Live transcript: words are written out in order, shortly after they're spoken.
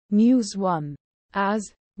News 1.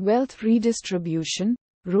 As wealth redistribution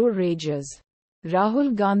rages.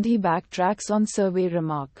 Rahul Gandhi backtracks on survey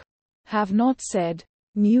remark. Have not said.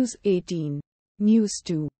 News 18. News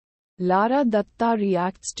 2. Lara Dutta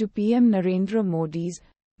reacts to PM Narendra Modi's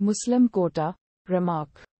Muslim quota remark.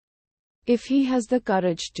 If he has the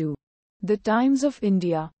courage to. The Times of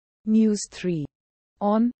India. News 3.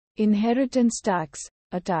 On inheritance tax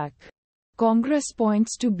attack. Congress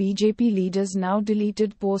points to BJP leaders now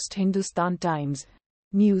deleted post Hindustan Times.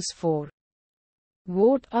 News 4.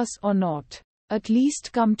 Vote us or not. At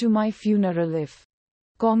least come to my funeral if.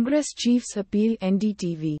 Congress chiefs appeal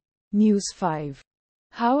NDTV. News 5.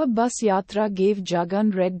 How a bus yatra gave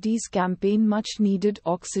Jagan Reddy's campaign much needed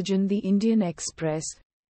oxygen. The Indian Express.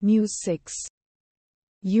 News 6.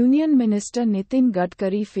 Union Minister Nitin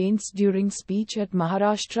Gadkari faints during speech at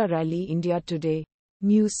Maharashtra rally. India Today.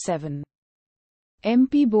 News 7.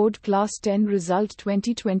 MP Board Class 10 Result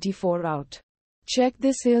 2024 out. Check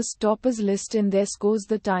this year's toppers list in their scores.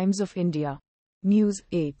 The Times of India. News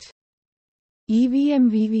 8.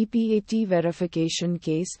 EVM-VVPAT verification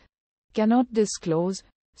case. Cannot disclose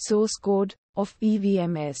source code of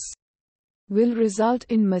EVMs. Will result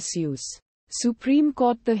in misuse. Supreme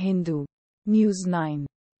Court. The Hindu. News 9.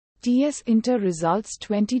 TS Inter Results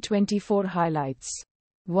 2024 highlights.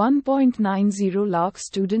 1.90 lakh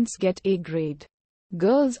students get A grade.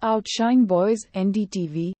 Girls outshine boys.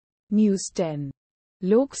 NDTV. News 10.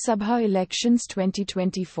 Lok Sabha Elections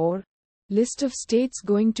 2024. List of states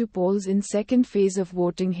going to polls in second phase of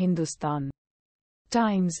voting. Hindustan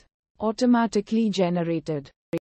Times. Automatically generated.